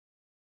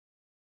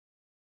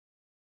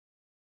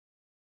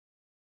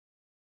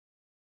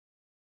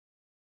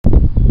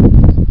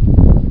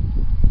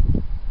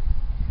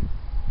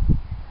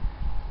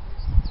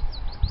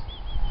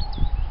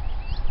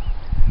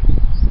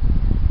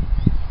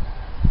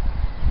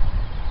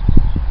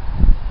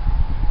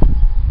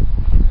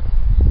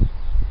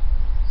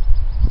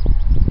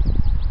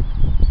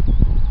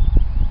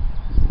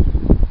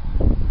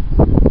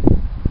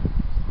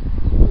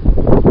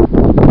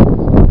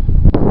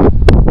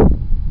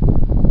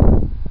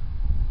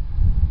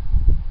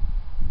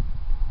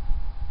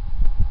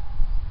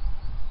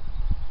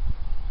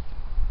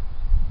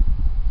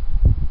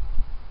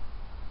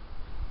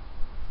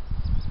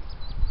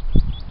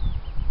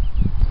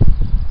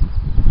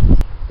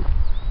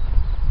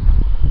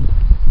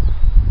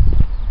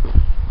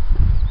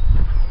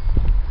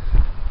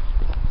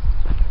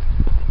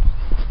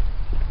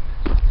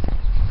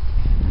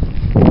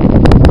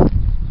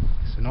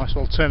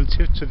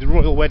alternative to the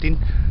royal wedding.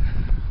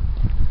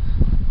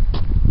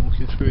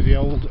 Walking through the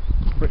old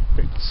brick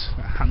bits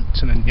at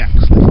Hampton and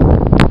Yaxley.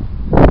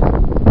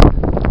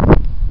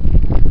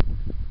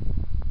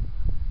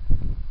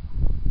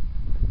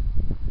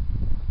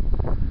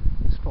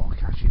 Spot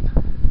catching.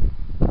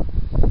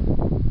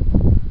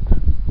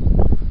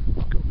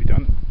 Got to be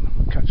done.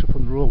 We'll catch up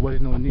on the royal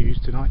wedding on the news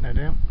tonight, no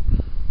doubt.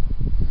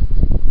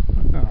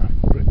 Ah,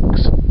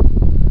 bricks.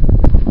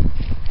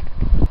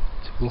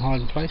 Typical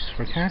hiding place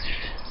for a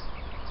cache.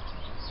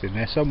 It's in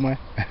there somewhere.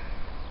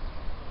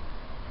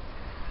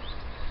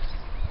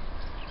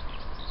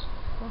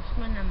 What's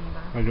my number?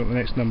 I've got the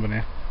next number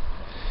now.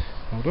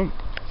 Hold on.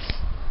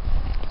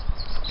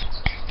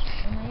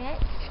 MA8?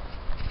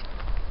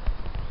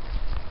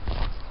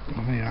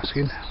 What are you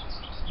asking?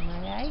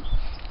 MA8?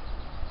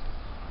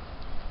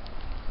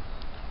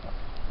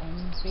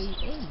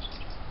 MBE?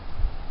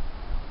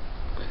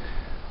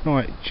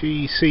 Right,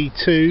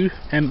 GC2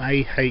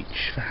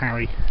 MAH for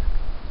Harry.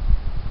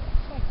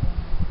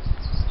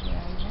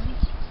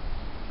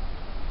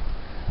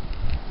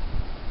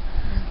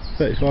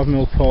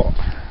 35mm pot.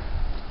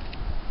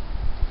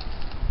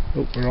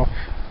 Oh, we're off.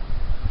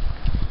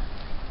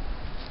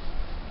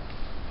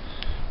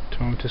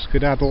 Time to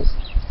skedaddle.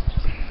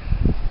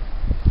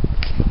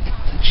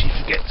 She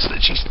forgets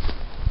that she's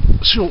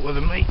shorter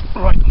than me.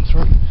 Right, I'm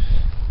through.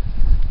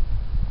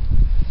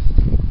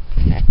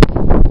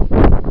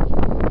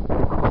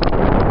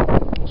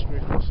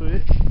 Across with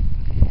it.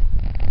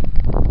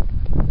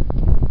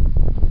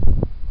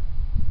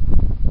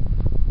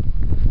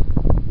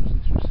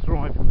 She was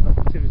thriving with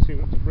activity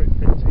with the brick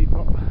pit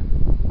teapot.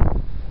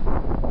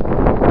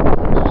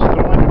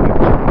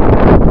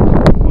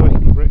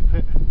 Working brick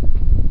pit.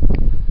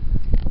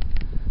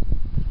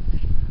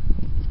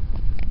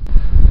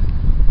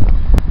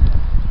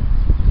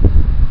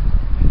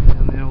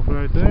 Down the old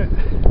road there.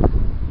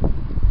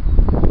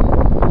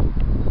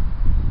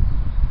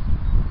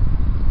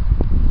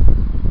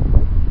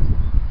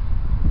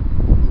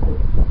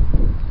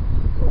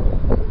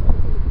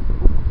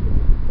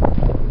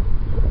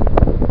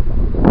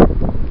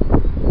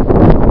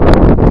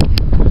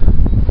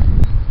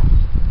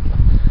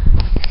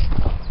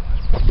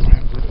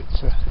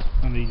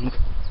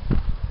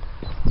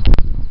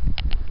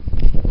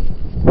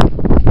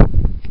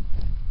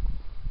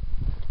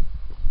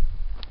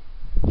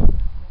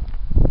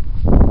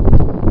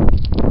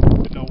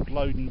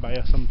 Loading bay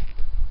or some,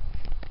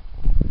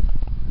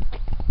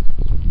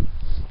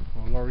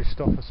 or lorry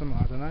stop or something,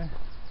 I don't know.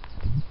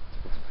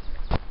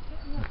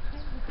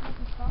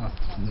 Oh,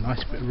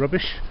 nice bit of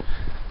rubbish.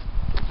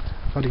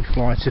 Bloody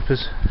fly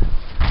tippers.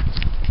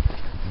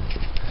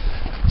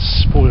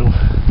 Spoil.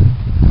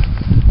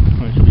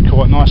 Well, it could be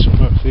quite nice for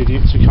the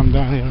idiots who come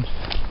down here and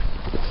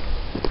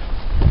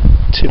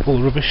tip all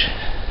the rubbish.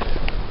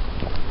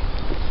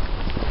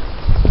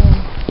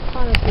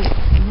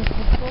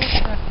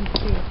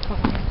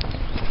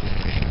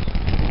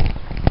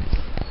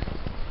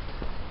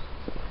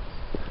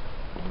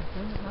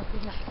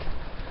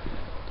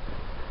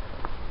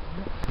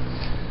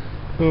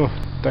 Oh,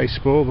 day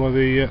spoiled by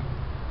the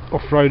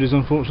off-roaders,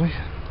 unfortunately.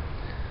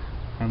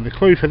 And the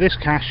clue for this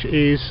cache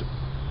is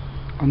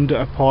under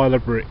a pile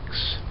of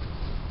bricks.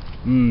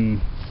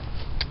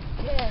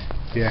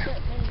 Yeah.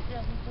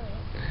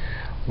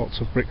 Lots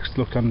of bricks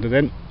to look under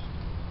then.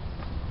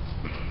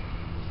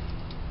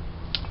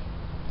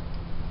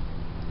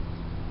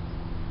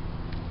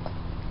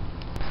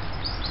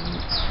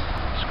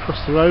 Just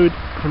across the road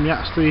from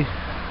Yaxley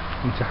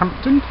into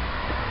Hampton.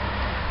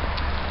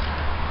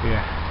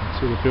 Yeah.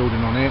 See the building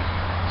on here.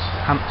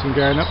 It's Hampton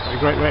going up at a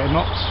great rate of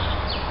knots,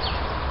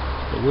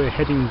 but we're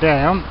heading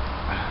down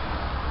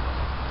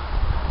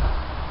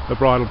the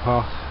bridle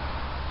path.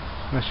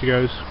 There she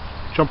goes,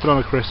 chomping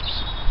on her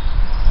crisps,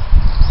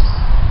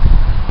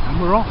 and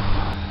we're off.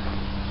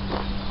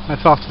 How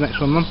far's the next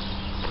one, Mum?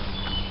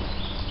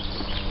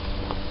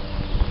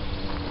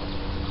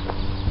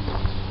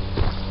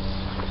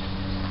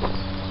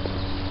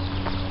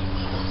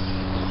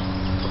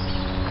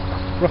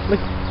 Roughly?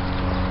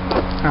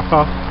 How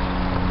far?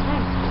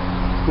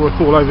 Before I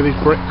fall over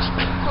these bricks.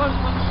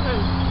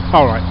 1.2.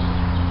 Alright.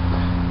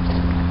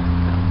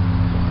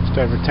 Just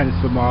over a 1/10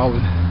 of a mile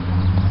then.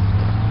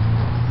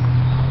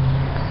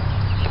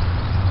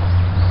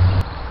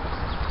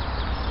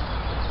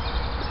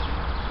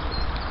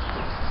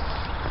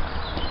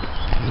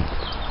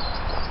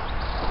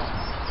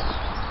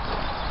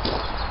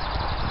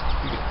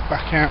 Get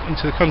back out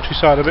into the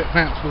countryside a bit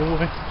now for the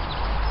way.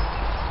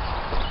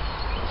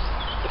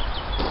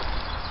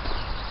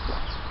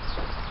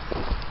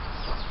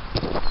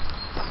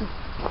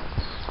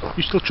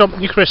 You still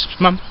chomping your crisps,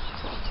 Mum?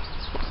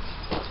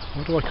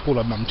 What do I call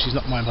her Mum? She's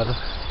not my mother.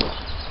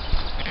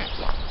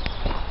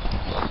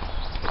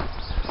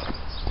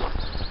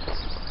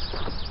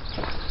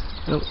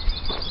 Oh,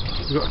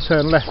 we've got to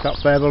turn left up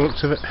there by the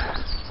looks of it.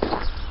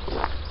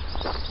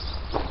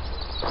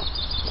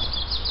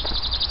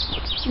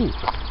 Ooh.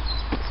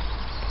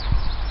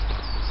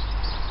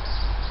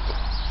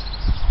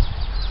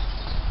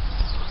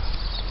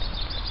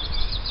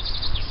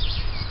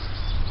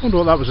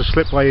 wonder what that was a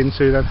slipway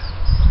into then.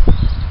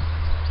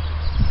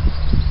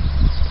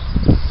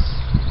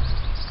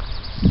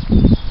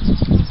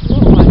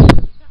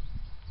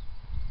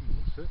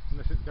 That's it,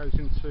 unless it goes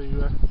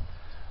into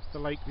the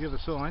lake the other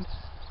side.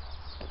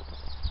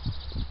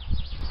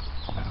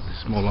 This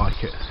is more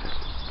like it.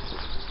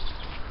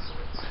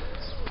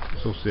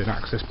 There's also an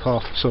access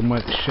path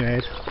somewhere that's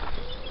shared.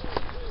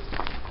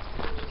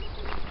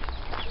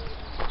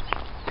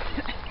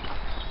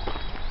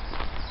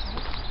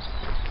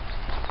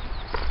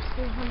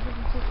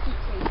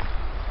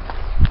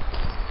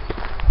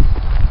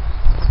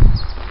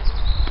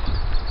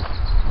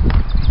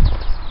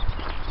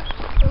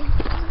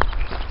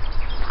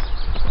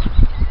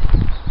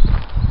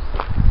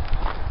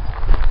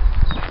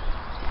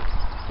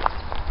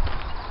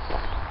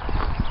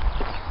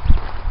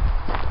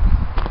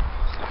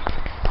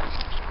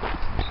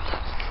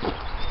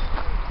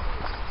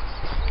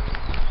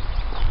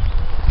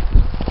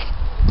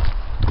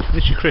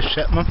 This is Chris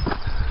Shetman.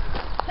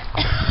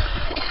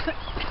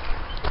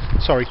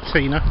 Sorry,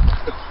 Tina.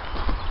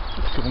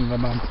 Go on, the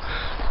mum.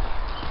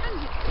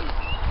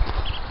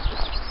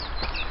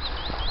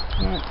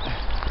 Right.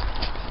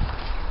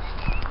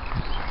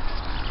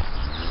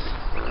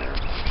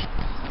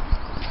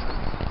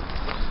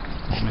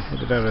 I'm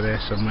headed over there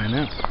somewhere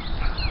now.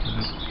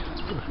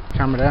 Put the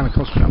camera down and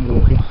concentrate on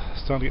walking.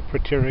 Starting to get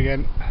prettier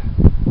again.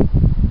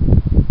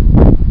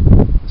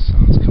 The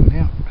sun's coming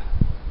out.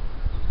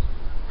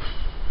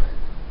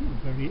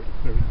 Very,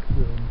 very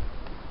warm.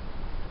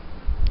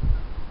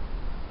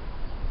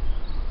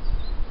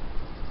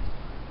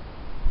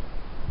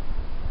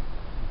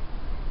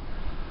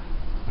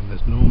 And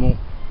as normal,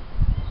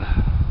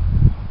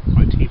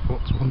 my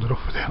teapot's wandered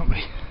off without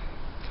me.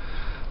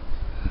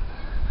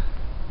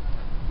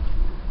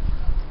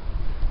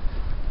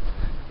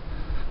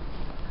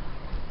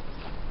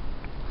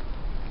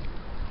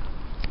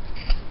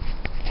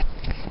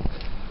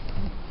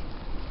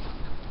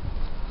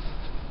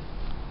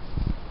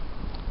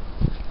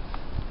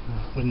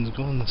 Wind's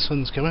gone, the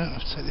sun's come out. I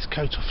have to take this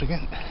coat off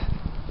again.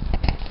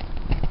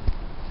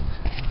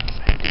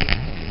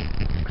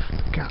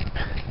 The gap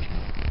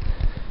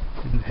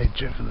in the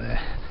hedge over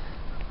there.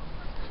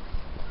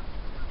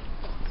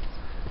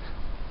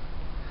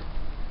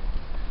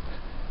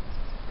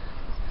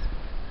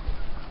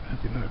 I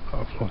didn't know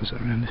butterflies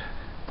around it.